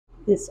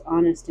This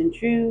honest and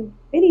true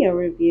video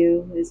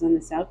review is on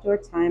this outdoor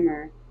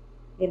timer.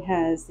 It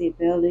has the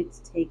ability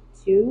to take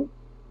two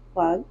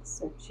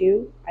plugs or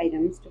two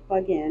items to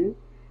plug in.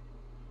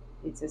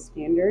 It's a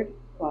standard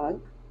plug,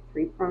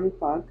 three-prong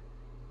plug.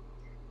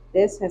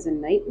 This has a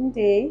night and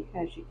day,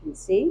 as you can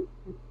see.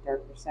 The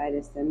darker side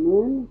is the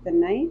moon, the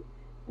night,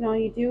 and all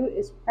you do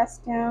is press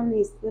down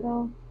these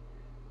little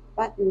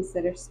buttons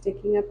that are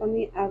sticking up on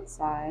the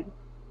outside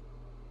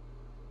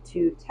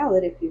to tell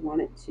it if you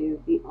want it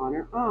to be on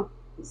or off.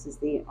 This is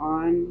the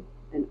on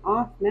and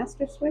off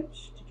master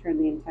switch to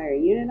turn the entire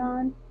unit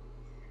on.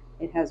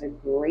 It has a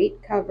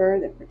great cover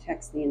that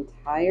protects the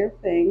entire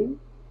thing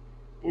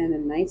and a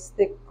nice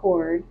thick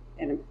cord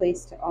and a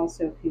place to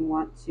also, if you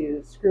want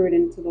to screw it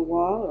into the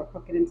wall or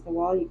hook it into the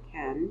wall, you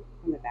can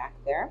on the back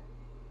there.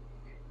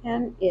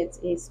 And it's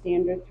a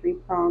standard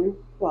three-prong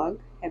plug,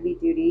 heavy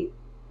duty,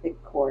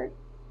 thick cord.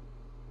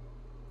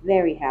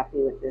 Very happy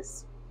with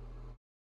this